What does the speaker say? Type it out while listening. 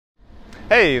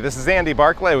Hey, this is Andy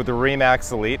Barclay with the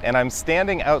RE/MAX Elite, and I'm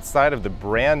standing outside of the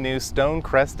brand new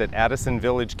Stonecrest at Addison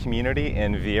Village community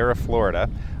in Viera, Florida.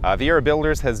 Viera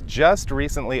Builders has just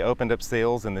recently opened up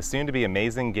sales in the soon-to-be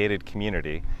amazing gated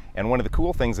community, and one of the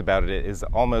cool things about it is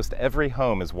almost every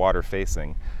home is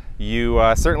water-facing. You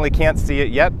certainly can't see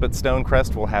it yet, but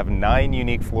Stonecrest will have 9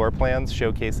 unique floor plans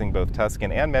showcasing both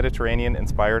Tuscan and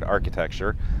Mediterranean-inspired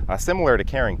architecture, similar to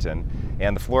Kerrington.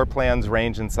 And the floor plans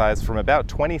range in size from about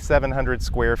 2,700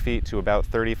 square feet to about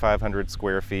 3,500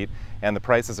 square feet, and the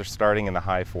prices are starting in the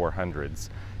high 400s.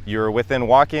 You're within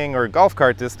walking or golf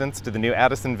cart distance to the new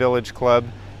Addison Village Club,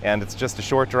 and it's just a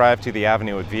short drive to the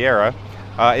avenue at Viera.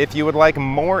 If you would like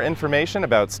more information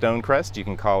about Stonecrest, you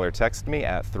can call or text me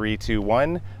at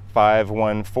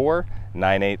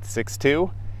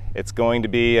 321-514-9862. It's going to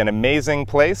be an amazing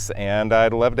place, and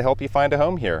I'd love to help you find a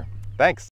home here. Thanks.